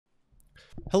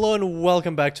Hello and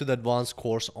welcome back to the advanced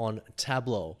course on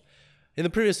Tableau. In the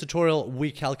previous tutorial,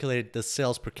 we calculated the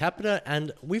sales per capita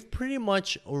and we've pretty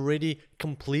much already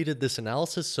completed this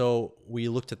analysis. So we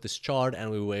looked at this chart and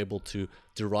we were able to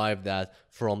derive that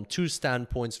from two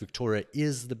standpoints. Victoria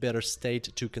is the better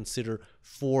state to consider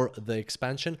for the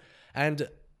expansion. And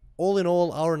all in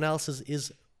all, our analysis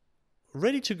is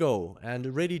ready to go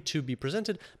and ready to be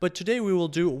presented. But today we will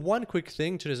do one quick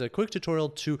thing. Today's a quick tutorial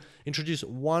to introduce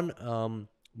one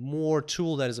more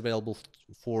tool that is available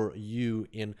for you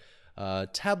in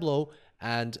Tableau,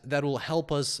 and that will help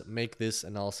us make this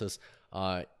analysis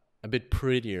a bit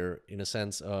prettier in a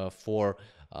sense for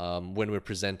when we're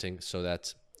presenting, so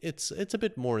that it's a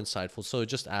bit more insightful. So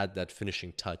just add that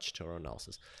finishing touch to our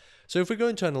analysis. So if we go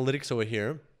into analytics over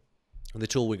here, the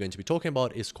tool we're going to be talking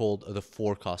about is called the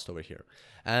forecast over here.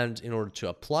 And in order to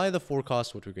apply the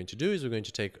forecast, what we're going to do is we're going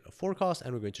to take a forecast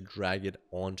and we're going to drag it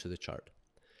onto the chart.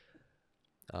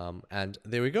 And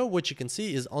there we go. What you can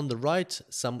see is on the right,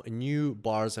 some new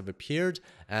bars have appeared,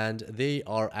 and they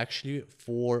are actually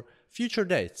for future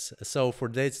dates. So for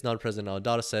dates not present in our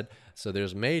data set, so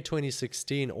there's May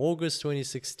 2016, August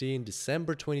 2016,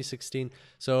 December 2016.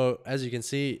 So as you can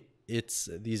see,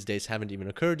 these dates haven't even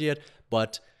occurred yet,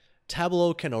 but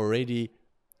Tableau can already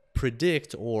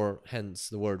predict, or hence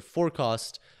the word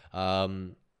forecast,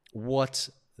 what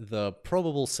the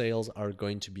probable sales are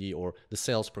going to be, or the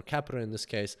sales per capita in this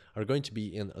case, are going to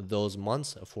be in those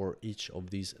months for each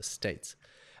of these states.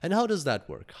 And how does that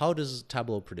work? How does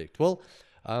Tableau predict? Well,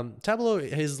 Tableau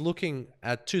is looking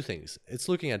at two things. It's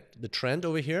looking at the trend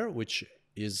over here, which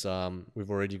is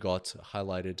we've already got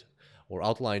highlighted or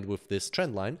outlined with this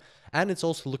trend line, and it's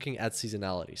also looking at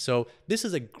seasonality. So this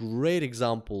is a great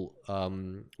example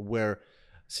where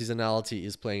seasonality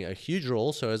is playing a huge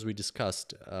role. So as we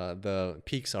discussed, the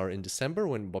peaks are in December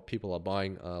when people are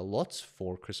buying lots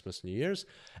for Christmas, New Year's,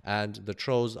 and the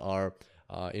troughs are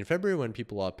in February when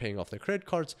people are paying off their credit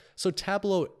cards. So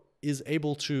Tableau is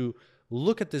able to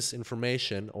look at this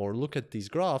information or look at these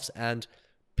graphs and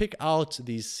pick out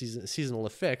these seasonal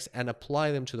effects and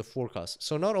apply them to the forecast.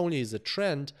 So not only is the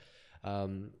trend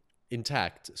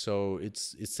intact, so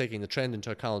it's taking the trend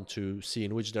into account to see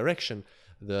in which direction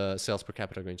the sales per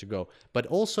capita are going to go, but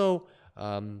also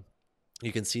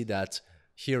you can see that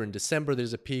here in December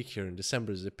there's a peak, here in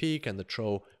December there's a peak, and the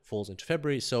trough falls into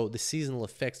February. So the seasonal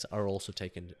effects are also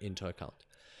taken into account.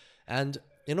 And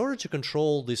in order to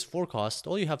control this forecast,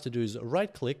 all you have to do is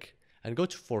right click and go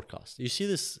to forecast. You see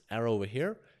this arrow over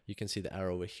here. You can see the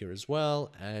arrow over here as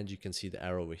well, and you can see the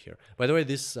arrow over here. By the way,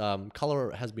 this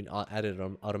color has been added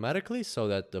automatically so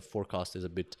that the forecast is a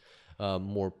bit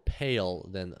more pale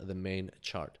than the main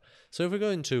chart. So if we go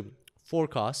into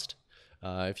forecast,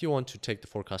 if you want to take the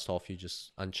forecast off, you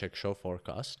just uncheck show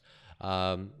forecast.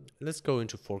 Let's go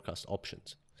into forecast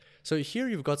options. So here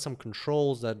you've got some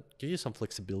controls that give you some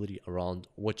flexibility around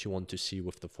what you want to see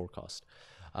with the forecast.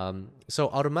 So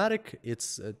automatic,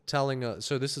 it's telling,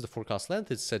 so this is the forecast length,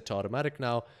 it's set to automatic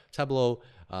now. Tableau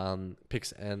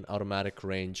picks an automatic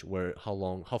range where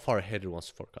how far ahead it wants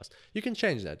to forecast. You can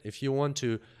change that. If you want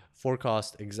to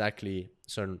forecast exactly a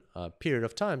certain period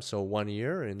of time, so 1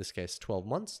 year, in this case 12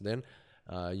 months, then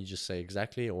you just say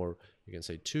exactly, or you can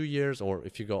say 2 years, or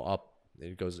if you go up,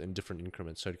 it goes in different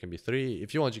increments. So it can be 3.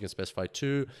 If you want, you can specify 2,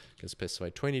 you can specify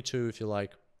 22 if you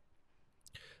like.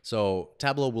 So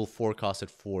Tableau will forecast it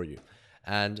for you.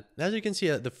 And as you can see,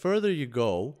 the further you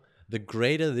go, the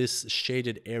greater this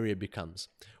shaded area becomes.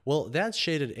 Well, that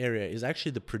shaded area is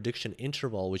actually the prediction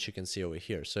interval, which you can see over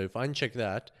here. So if I uncheck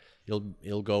that,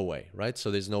 it'll go away, right?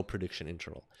 So there's no prediction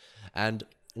interval. And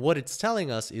what it's telling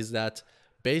us is that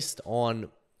based on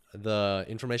the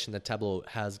information that Tableau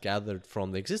has gathered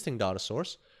from the existing data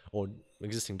source or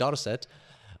existing data set,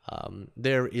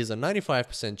 there is a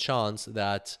 95% chance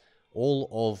that all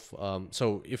of,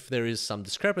 so if there is some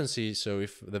discrepancy, so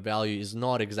if the value is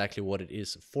not exactly what it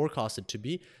is forecasted to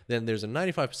be, then there's a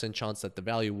 95% chance that the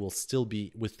value will still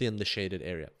be within the shaded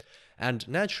area. And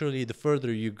naturally, the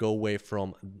further you go away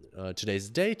from today's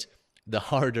date, the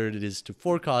harder it is to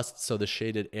forecast, so the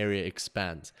shaded area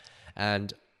expands.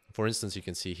 And for instance, you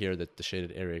can see here that the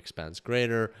shaded area expands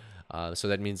greater, so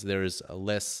that means there is a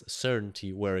less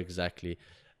certainty where exactly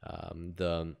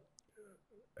the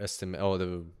estimate, or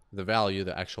the value,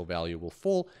 the actual value will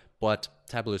fall, but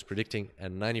Tableau is predicting a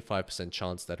 95%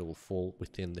 chance that it will fall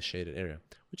within the shaded area,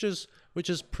 which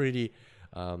is pretty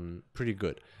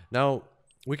good. Now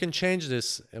we can change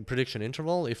this prediction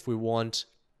interval if we want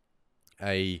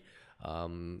a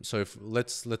so if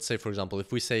let's say, for example,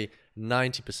 if we say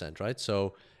 90%, right?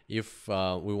 So if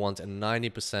we want a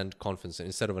 90% confidence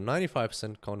instead of a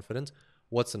 95% confidence,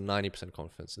 what's a 90%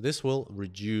 confidence? This will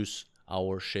reduce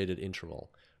our shaded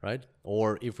interval, right?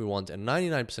 Or if we want a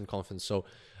 99% confidence, so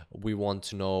we want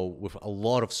to know with a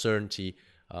lot of certainty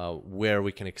where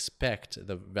we can expect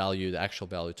the value, the actual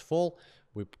value to fall,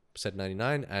 we set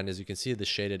 99, and as you can see, the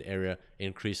shaded area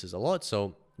increases a lot.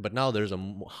 So, but now there's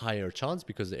a higher chance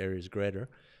because the area is greater.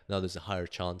 Now there's a higher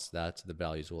chance that the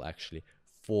values will actually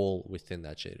fall within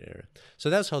that shaded area. So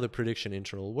that's how the prediction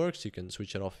interval works. You can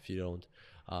switch it off if you don't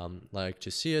like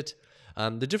to see it.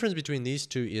 The difference between these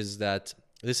two is that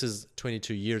this is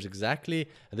 22 years exactly,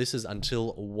 and this is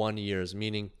until 1 year,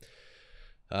 meaning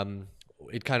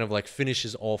it kind of like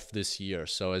finishes off this year.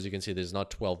 So as you can see, there's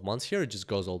not 12 months here, it just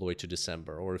goes all the way to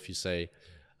December. Or if you say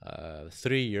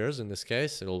 3 years in this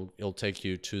case, it'll take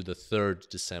you to the 3rd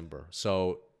December.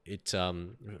 So it's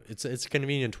a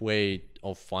convenient way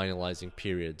of finalizing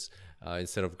periods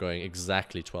instead of going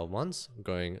exactly 12 months,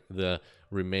 going the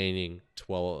remaining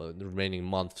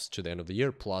months to the end of the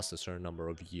year plus a certain number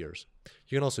of years.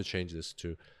 You can also change this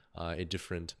to a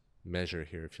different measure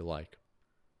here if you like.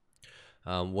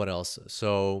 What else?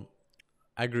 So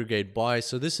aggregate by.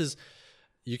 So this is,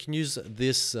 you can use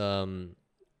this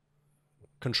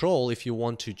control if you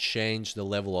want to change the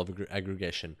level of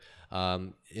aggregation.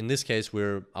 In this case,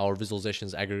 our visualization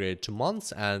is aggregated to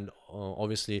months, and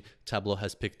obviously Tableau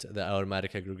has picked the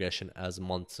automatic aggregation as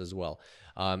months as well.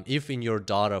 If in your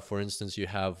data, for instance, you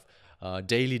have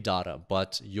daily data,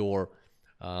 but your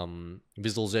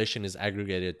visualization is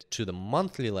aggregated to the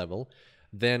monthly level,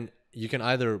 then you can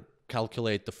either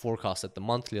calculate the forecast at the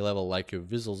monthly level like your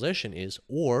visualization is,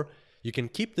 or you can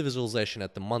keep the visualization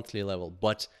at the monthly level,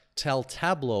 but tell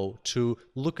Tableau to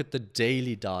look at the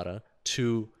daily data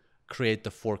to create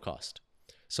the forecast.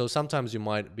 So sometimes you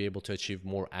might be able to achieve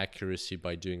more accuracy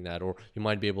by doing that, or you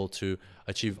might be able to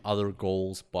achieve other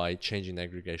goals by changing the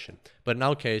aggregation. But in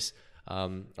our case,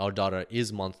 our data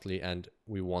is monthly and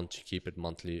we want to keep it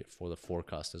monthly for the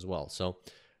forecast as well. So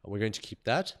we're going to keep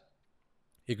that.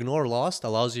 Ignore last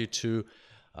allows you to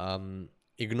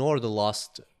ignore the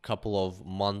last couple of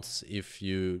months if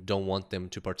you don't want them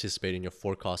to participate in your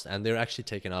forecast, and they're actually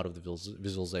taken out of the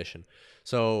visualization.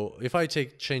 So if I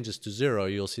change this to 0,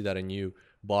 you'll see that a new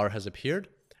bar has appeared,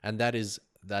 and that is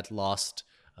that last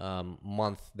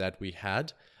month that we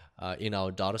had in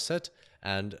our data set.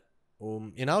 And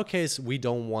in our case, we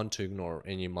don't want to ignore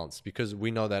any months because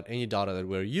we know that any data that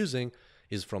we're using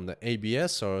is from the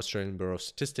ABS, or Australian Bureau of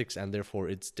Statistics, and therefore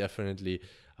it's definitely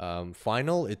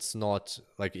final. It's not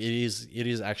like it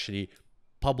is actually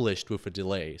published with a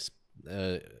delay,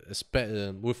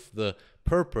 with the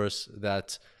purpose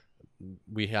that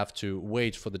we have to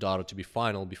wait for the data to be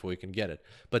final before we can get it.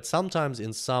 But sometimes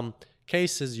in some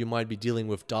cases you might be dealing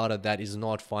with data that is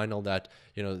not final, that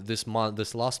this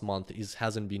last month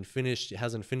hasn't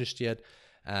finished yet,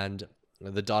 and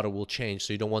the data will change,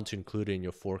 so you don't want to include it in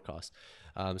your forecast.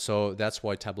 So that's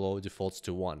why Tableau defaults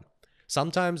to 1.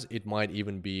 Sometimes it might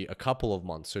even be a couple of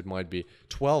months, so it might be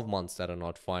 12 months that are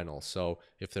not final. So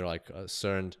if they're like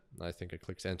CERN, I think I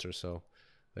clicked enter, so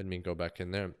let me go back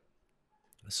in there.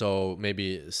 So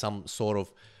maybe some sort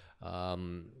of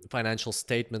financial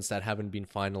statements that haven't been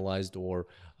finalized, or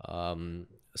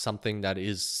something that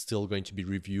is still going to be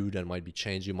reviewed and might be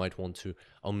changed, you might want to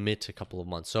omit a couple of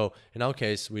months. So in our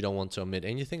case, we don't want to omit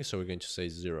anything, so we're going to say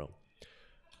 0.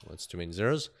 That's too many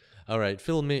zeros. All right,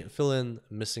 fill in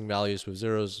missing values with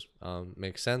zeros.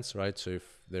 Makes sense, right? So if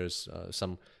there's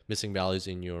some missing values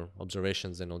in your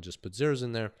observations, then I'll just put zeros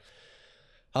in there.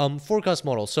 Forecast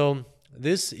model. So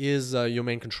this is your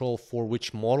main control for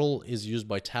which model is used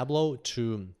by Tableau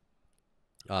to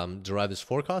derive this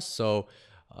forecast. So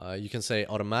you can say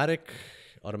automatic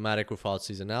without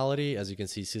seasonality. As you can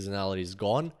see, seasonality is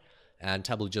gone, and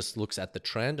Tableau just looks at the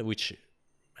trend, which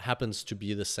happens to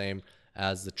be the same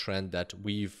as the trend that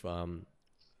we've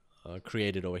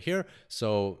created over here.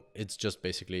 So it's just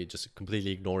basically just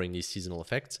completely ignoring these seasonal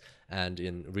effects, and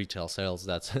in retail sales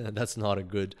that's not a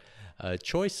good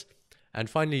choice. And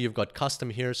finally, you've got custom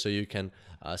here, so you can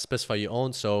specify your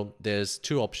own. So there's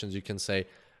 2 options. You can say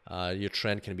your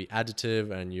trend can be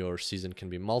additive and your season can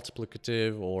be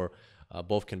multiplicative, or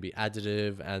both can be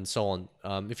additive, and so on.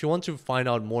 If you want to find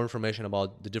out more information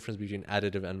about the difference between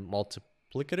additive and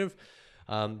multiplicative,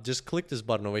 just click this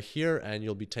button over here and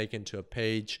you'll be taken to a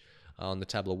page on the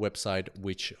Tableau website,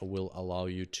 which will allow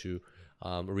you to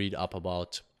read up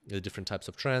about the different types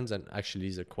of trends. And actually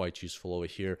these are quite useful over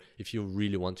here if you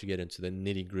really want to get into the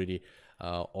nitty-gritty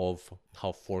of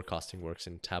how forecasting works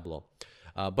in Tableau.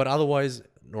 But otherwise,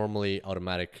 normally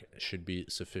automatic should be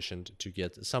sufficient to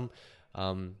get some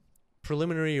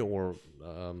preliminary or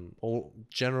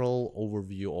general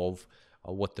overview of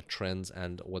what the trends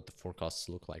and what the forecasts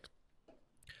look like.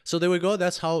 So there we go.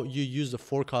 That's how you use the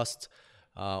forecast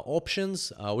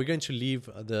options. We're going to leave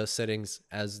the settings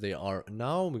as they are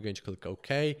now. We're going to click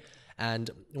OK. And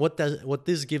what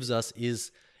this gives us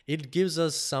is it gives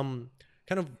us some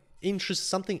kind of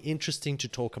something interesting to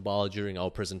talk about during our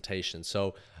presentation.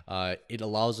 So it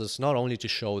allows us not only to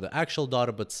show the actual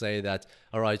data, but say that,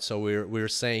 all right, so we're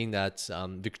saying that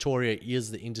Victoria is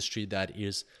the industry that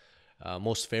is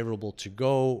most favorable to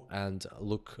go and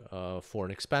look for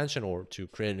an expansion or to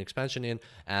create an expansion in,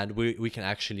 and we can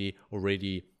actually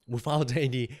already, without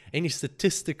any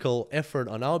statistical effort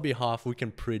on our behalf, we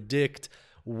can predict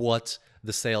what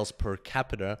the sales per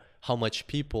capita, how much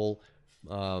people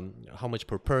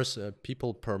per person,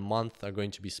 people per month are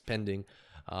going to be spending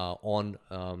on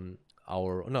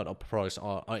our products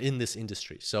in this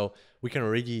industry. So we can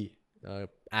already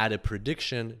add a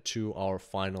prediction to our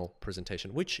final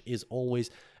presentation, which is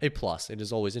always a plus. It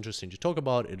is always interesting to talk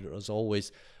about. It is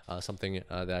always something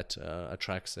that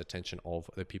attracts the attention of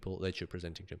the people that you're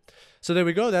presenting to. So there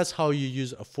we go. That's how you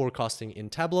use forecasting in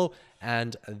Tableau.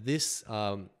 And this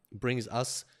brings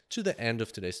us to the end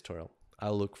of today's tutorial. I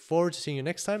look forward to seeing you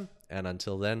next time. And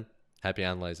until then, happy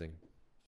analyzing.